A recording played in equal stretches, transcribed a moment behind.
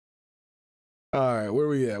All right, where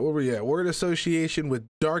we at? Where we at? Word association with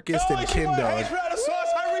darkest and kin dog.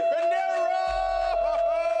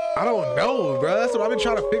 I don't know, bro. That's what I've been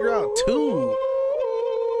trying to figure out too.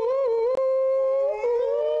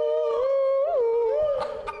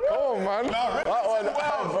 Come on, man. No, that one,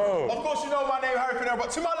 bro. Of course, you know my name, Harry Pinero, but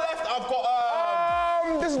to my left, I've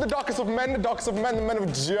got this is the darkest of men, the men of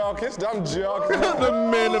darkest. I'm darkest. The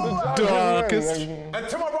men of darkest. And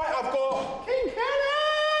to my right, I've got King Kenny.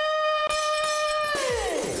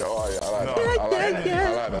 Oh, yeah, I like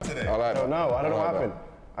that. No, I don't know what happened.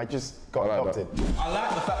 I just got adopted. I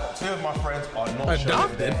like the fact that two of my friends are not adopted,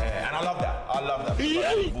 showing their hair, and I love that. I love that. The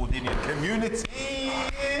Valdinian community.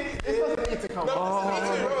 It doesn't need to come.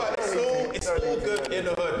 It's all good in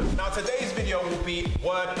the hood. Now today's video will be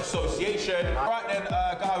word association. Right then,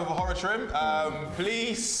 guy with a horror trim,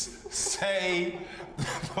 please say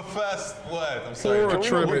the first word. I'm sorry. Horror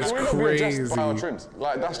trim is crazy. Trims?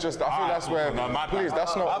 Like that's just. I think that's where. Please,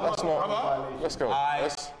 that's not. Let's go.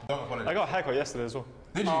 Don't apologize. I got a haircut yesterday as well.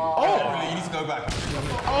 Did you? Oh, you need to go back.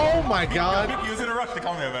 Oh my God. He was in a rush to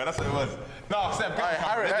come here, man. That's what it was. No, Seb, go.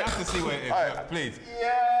 Harry, you have to see where it is. Please.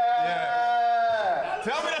 Yeah.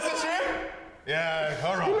 Tell me that's a trim. Yeah,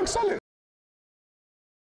 all right. You look solid.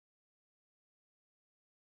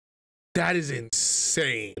 That is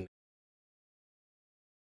insane.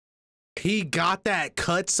 He got that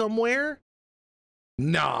cut somewhere?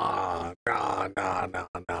 Nah. Yeah,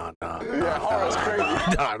 horror's crazy.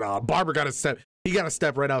 Nah. Barber gotta step. He gotta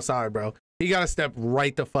step right outside, bro. He gotta step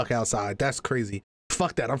right the fuck outside. That's crazy.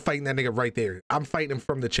 Fuck that. I'm fighting that nigga right there. I'm fighting him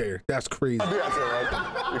from the chair. That's crazy. You can't do that to him, man.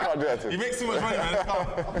 You can't do that to him. You make too much money, man. Let's go. All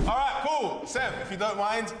right, cool. Seb, if you don't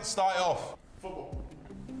mind, start it off. Football.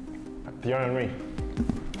 Thierry Henry.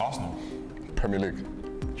 Arsenal. Premier League.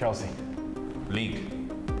 Chelsea. League.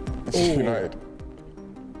 United.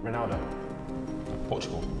 Ronaldo.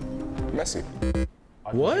 Portugal. Messi.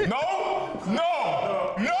 What? No!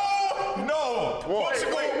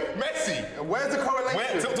 Portugal, Messi. Where's the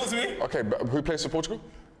correlation? Talk to me. Okay, but who plays for Portugal?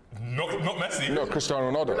 Not Messi. No,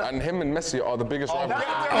 Cristiano Ronaldo. And him and Messi are the biggest rivals.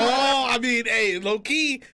 Oh, I mean, hey, low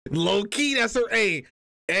key, that's a,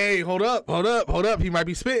 hey, hold up. He might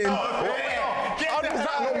be spitting.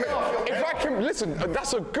 If I can listen,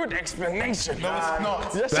 that's a good explanation. No, it's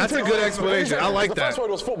not. Yes, That's a good explanation. I like the that. first word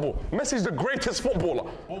was football. Messi's the greatest footballer.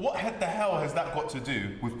 Well, what the hell has that got to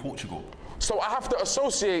do with Portugal? So I have to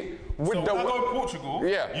associate with So the. when I go Portugal,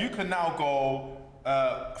 Yeah. you can now go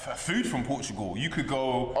food from Portugal. You could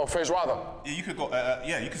go. Oh, feijoada. You could go.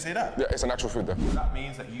 Yeah, you could say that. Yeah, it's an actual food there. That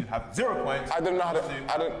means that you have 0 points. I didn't know how to.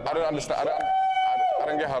 I don't understand. I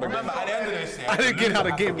didn't get how to. Remember, at the end of this, I didn't get how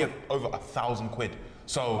the game get over £1,000.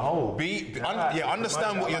 So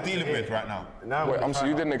understand what you're dealing with right now. Wait, I'm sorry.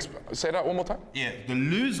 You didn't say that one more time. Yeah, the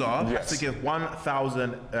loser has Yes. to give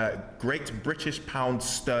 1,000 Great British pounds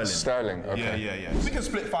sterling. Sterling. Okay. Yeah. We can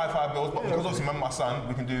split 5 bills, but because obviously remember my son,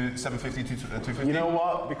 we can do 750 to 250. You know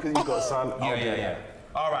what? Because you got a son. Yeah.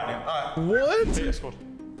 All right then. All right. What? Yeah, scored.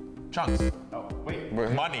 Chunks. Oh, wait.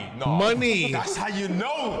 Money. No. Money. That's how you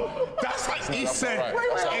know. That's how he said. Right.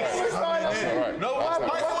 That's not right. No,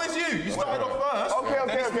 mine's always you. You started off first.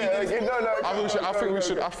 Okay. No.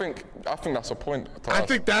 I think that's a point. I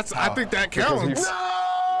think that counts.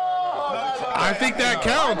 I think that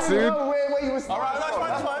counts, dude. Wait, you was. All right, it's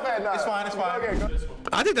fine. It's fine. Okay, go.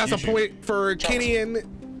 I think that's a point for Kenny and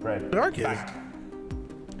Red. Darkest.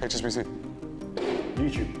 HSBC.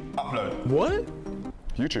 YouTube. Upload. What?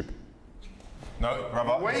 YouTube. No,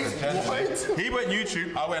 brother. Wait, He went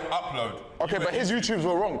YouTube, I went upload. Okay, but his YouTubes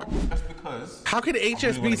were wrong. Just because. How could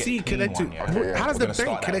HSBC connect to? yeah. How does the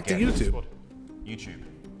bank connect to YouTube? YouTube.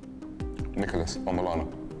 Nicholas on Milano.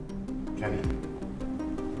 Kenny.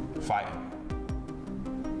 Fighting.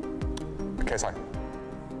 KSI.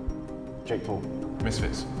 Jake Paul.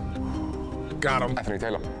 Misfits. Got him. Anthony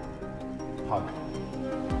Taylor. Hug.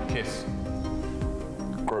 Kiss.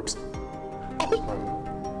 Groups.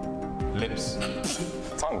 Lips.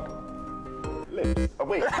 Tongue. Lips. Oh,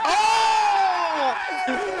 wait.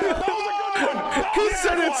 He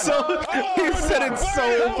said it so. He said it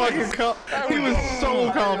so fucking. He was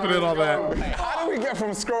so confident on that. How do we get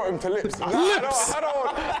from scrotum to lips? Lips. I don't.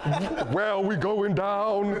 Where are we going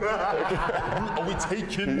down? Are we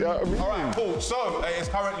taking? Yeah, All right, cool. So it's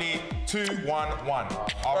currently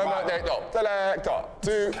 2-1-1. All right. Selector.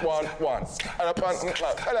 2-1-1.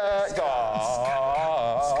 Selector.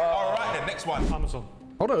 All right, then next one. Amazon.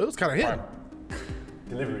 Hold on, it was kind of him.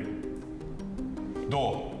 Delivery.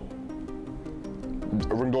 Door.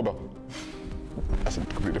 A ring doorbell. That's a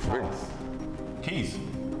completely different thing. Keys.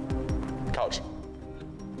 Couch.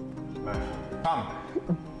 Come.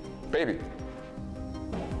 Baby.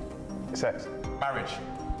 Sex. Marriage.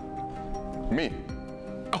 Me.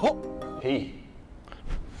 Oh, He.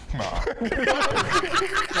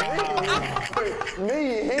 Me,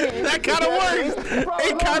 he. that kind of works.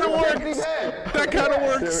 It kind of works. That kind of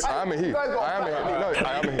works. I am a he. I am a he. No, I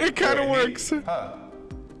am a he. It kind of works.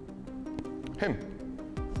 Him.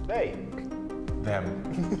 They. Them.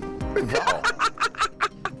 Val.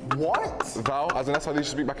 What? Val, as in that's how they used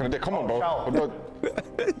to speak back in the day. Come on, bro. child.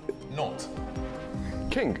 Not.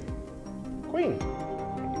 King. Queen.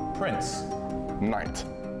 Prince. Knight.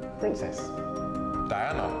 Princess.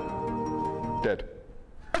 Diana. Dead.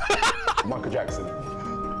 Michael Jackson.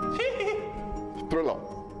 Thriller.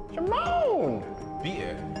 Shimon. Beat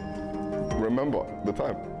it. Remember the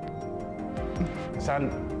time.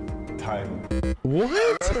 Sand. Time.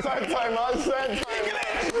 What? Sand time.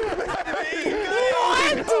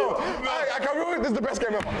 I can't believe this is the best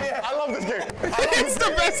game ever. I love this game. It's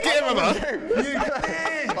the best game ever.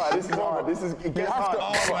 This is hard. This is, it gets hard.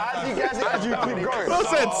 As you keep going. I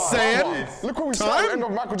said sand. Look what we started end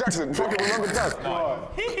of Michael Jackson. Fucking remember the time.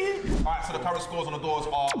 Alright, so the current scores on the doors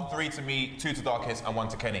are 3 to me, 2 to Darkest, and 1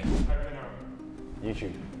 to Kenny.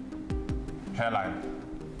 YouTube. Hairline.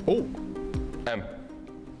 Oh, M.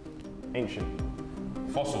 Ancient.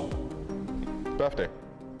 Fossil. Birthday.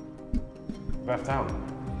 Bath Town.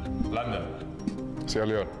 London. Sierra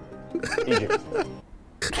Leone. Egypt.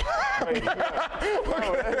 wait,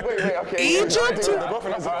 okay. Egypt? They're both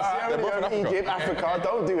in Africa. They're both in Africa. Egypt, Africa,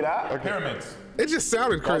 don't do that. Pyramids. it just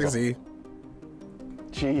sounded crazy.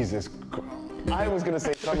 Jesus Christ. I was going to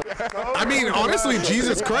say something. I mean, honestly,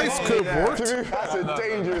 Jesus Christ could have worked. That's a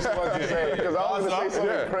dangerous one to say, because I was going to say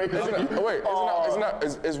something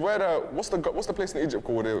crazy. Is where the what's the place in Egypt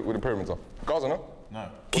called where the pyramids are? Gaza, no? No.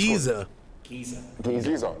 Giza. Giza.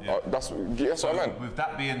 That's what I meant. With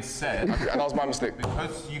that being said, And that was my mistake.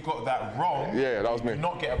 because you got that wrong, Yeah, that was me. you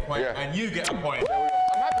not get a point, Yeah. and you get a point. I'm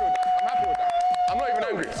happy with that. I'm not even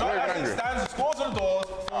angry. So as it stands, the scores on the doors,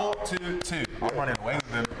 4-2-2. I'm running away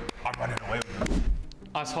with them.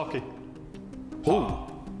 Ice hockey.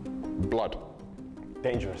 Blood.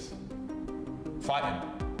 Dangerous. Fighting.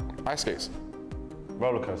 Ice skates.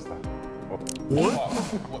 Roller coaster.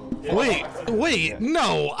 Wait,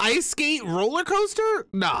 no. Ice skate roller coaster?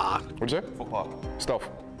 Nah. What'd you say? Foot park. Stealth.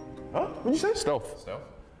 Huh? What'd you say? Stealth. Stealth.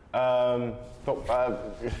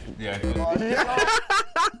 Yeah.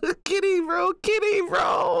 Kitty, bro. Kitty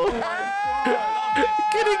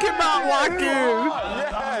cannot walk in.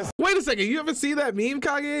 Yes. Wait a second. You ever see that meme,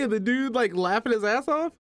 Kage? The dude like laughing his ass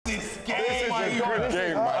off? This game. This is a good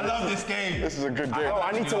game, I man. love this game. This is a good game.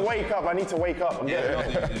 I need to wake up.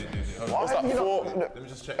 What's that, 4? Let me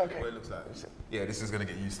just check what it looks like. Yeah, this is gonna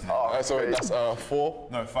get used to. So that's 4.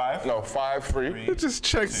 No, 5. No, 5, 3. It just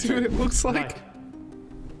checks see what it looks like.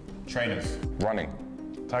 Trainers. Running.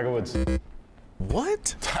 Tiger Woods.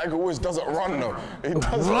 What? Tiger Woods doesn't run though. He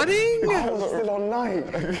doesn't. Running? I was still on night.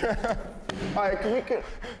 Alright,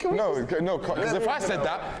 can we No, because if I said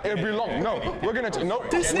that, it'd be long. No, we're gonna no.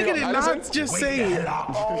 This nigga did not just say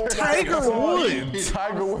Tiger Woods.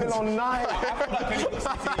 Tiger Woods. still on night?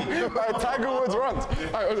 Tiger Woods runs.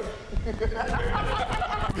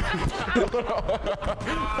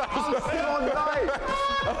 Still on night.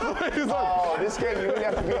 Oh, this game you really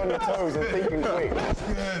have to be on your toes and thinking quick. That's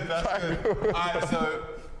good. Alright, so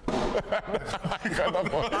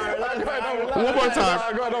One more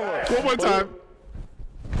time. One more time.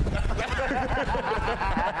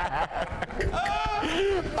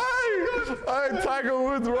 Tiger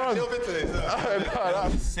Woods runs.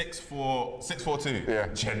 6-4-2. Yeah.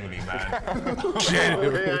 Generally, man.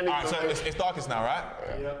 Genuine. Alright, so it's Darkest now, right?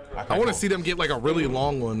 Yeah. I want to see them get like a really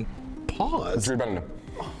long one. Pause. Drew Bellingham.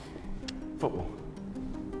 Football.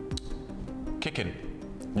 Kicking.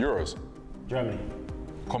 Euros. Germany.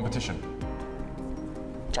 Competition.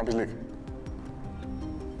 Champions League.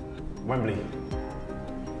 Wembley.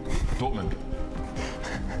 Dortmund.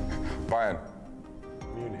 Bayern.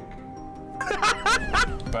 Munich.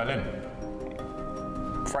 Berlin.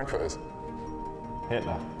 Frankfurters.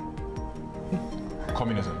 Hitler.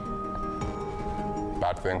 Communism.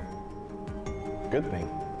 Bad thing. Good thing.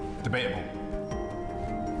 Debatable.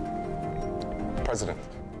 President.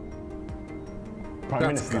 Prime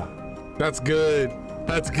Minister. That's good.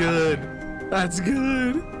 That's good. That's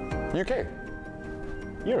good. UK.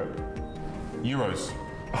 Europe. Euros.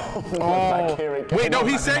 Oh. Wait, no,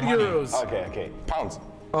 he said euros. Okay. Pounds.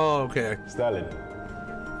 Oh, okay. Sterling.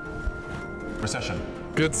 Recession.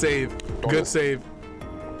 Good save. Good save.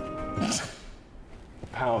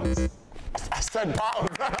 Pounds. I said pounds.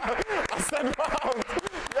 I said pounds.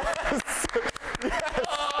 Yes.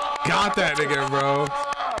 Got that nigga, bro. Now,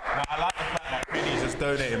 I like the fact that Kenny's just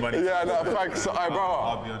donating money. Yeah, no, thanks. Alright,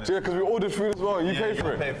 I'll bro. be honest. Yeah, because we ordered food as well. You Yeah, paid you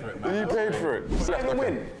for it. paid for it, man. You paid for it. Can I even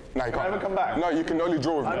win? No, you Can I can't. even come back? No, you can only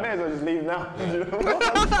draw with I me. may as well just leave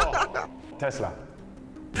now. Tesla.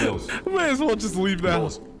 Wheels. May as well just leave now.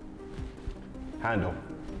 Doors. Handle.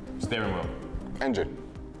 Steering wheel. Engine.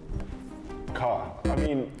 Car. I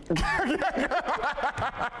mean, Do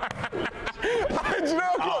you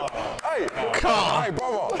know what? Hey, hey,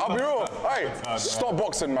 brother, I'll be real. Hey, stop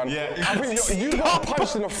boxing, man. Yeah. I mean, you got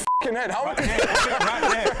punched in the fucking head. How? Right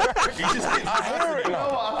there. He just hit I hear it now.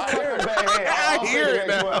 I hear it. I hear it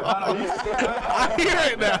now. I hear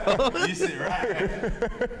it now. You sit right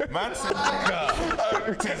here. Man said, car.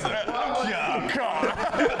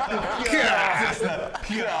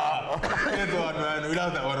 Good one, man. We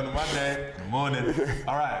love that one on a Monday morning.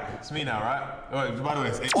 All right, it's me now, right? Oh, by the way,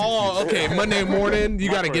 it's 8:60. Oh, okay. Monday morning, you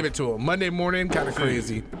got to give it to him. Monday morning, kind of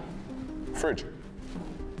crazy. Fridge.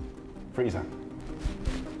 freezer.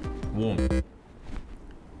 Warm.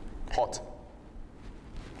 Hot.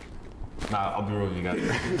 Nah, I'll be real with you guys.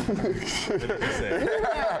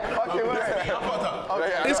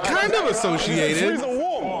 It's kind of associated. Freezer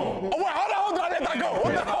warm. Oh, wait, how the hell did I let that go?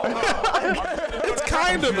 What the hell? It's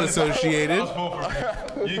kind of associated.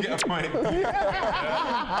 You get a point.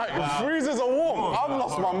 Freezers are warm. I've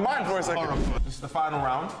lost my mind for a second. This is the final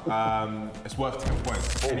round. It's worth 10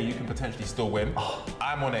 points. Kenny, you can potentially still win.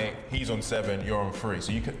 I'm on 8, he's on 7, you're on 3.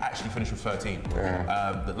 So you could actually finish with 13.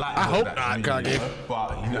 I hope not, Kage.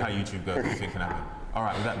 But you know how YouTube goes, anything can happen. All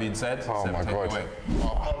right, with that being said, Oh Seb, my take it God. away.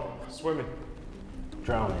 Swimming.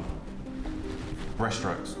 Drowning.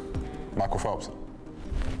 Breaststrokes. Michael Phelps.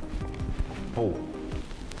 Pool.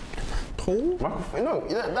 Pool? No,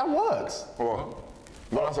 that works. What?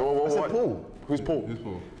 What? I said pool. Who's Paul?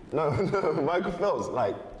 No, Michael Phelps,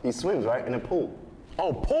 like, he swims, right, in a pool.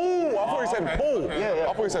 Oh, Paul! I thought he said Paul. Yeah,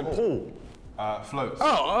 I thought he said Paul. Floats.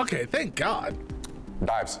 Oh, okay. Thank God.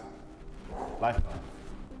 Dives. Lifeguard.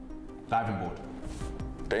 Diving board.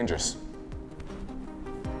 Dangerous.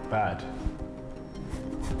 Bad.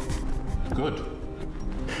 Good.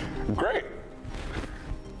 Great.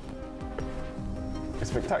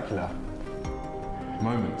 Spectacular.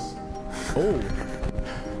 Moments.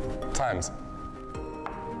 Times.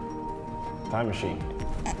 Time machine.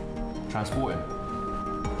 Transporting.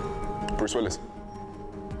 Bruce Willis.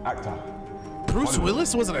 Actor. Bruce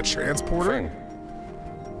Willis wasn't a transporter. Thing.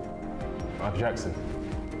 Michael Jackson.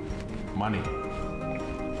 Money.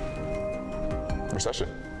 Recession.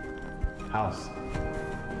 House.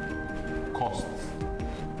 Costs.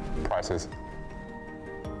 Prices.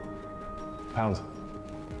 Pounds.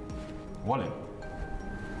 Wallet.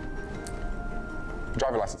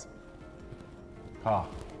 Driver license. Car.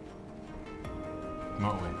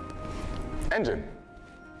 Motorway. Engine.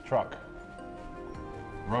 Truck.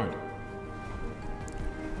 Road.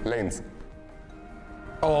 Lanes.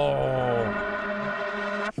 Oh.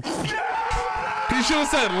 He should have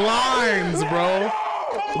said lines, bro.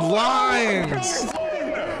 Lines.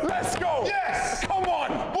 Let's go! Yes! Come on!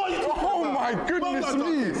 Oh my goodness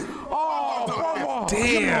me! Oh, brother!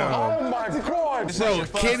 Damn. Oh my God! Bro,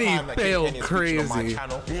 Kenny failed crazy.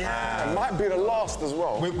 Yeah, it might be the last as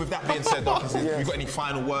well. With that being said, though, have you got any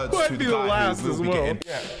final words Might to be the the guy last who will as be well.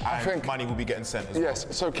 getting? I And think- money will be getting sent as well. Yes.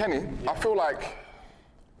 So Kenny, I feel like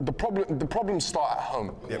the problems start at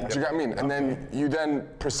home. Do you get what I mean? And then you then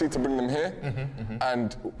proceed to bring them here.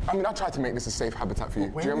 And I mean, I tried to make this a safe habitat for you.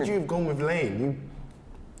 Where Do you would get you what have gone with Lane?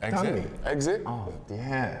 You tell me. Exit. I mean? Exit. Oh,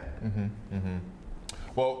 yeah.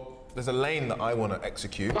 Well, there's a lane that I want to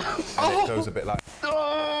execute, and it goes a bit like.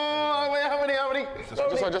 Oh, wait, how many?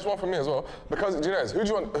 Just one for me as well. Because do you know,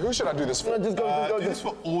 who should I do this for? Just go, Do this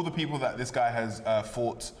for all the people that this guy has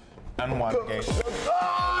fought and won against. And with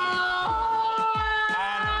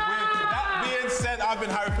that being said, I've been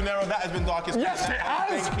Harry Pinero. That has been Darkest. Yes, it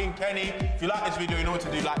has. Thank King Kenny. If you like this video, you know what to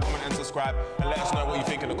do. Like, comment, and subscribe, and let us know what you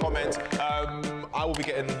think in the comments. I will be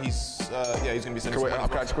getting. He's going to be sending. Can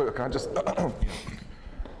I just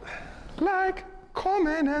like,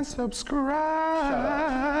 comment, and subscribe.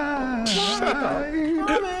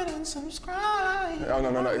 Comment and subscribe. Oh,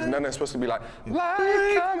 no. Then it's supposed to be like,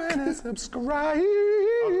 comment, and subscribe.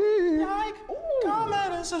 Like,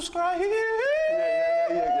 comment, and subscribe. Yeah.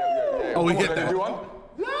 Oh, we Come on, get can that. you do one?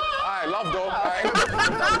 I love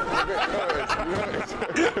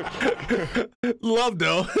though. Love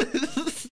though.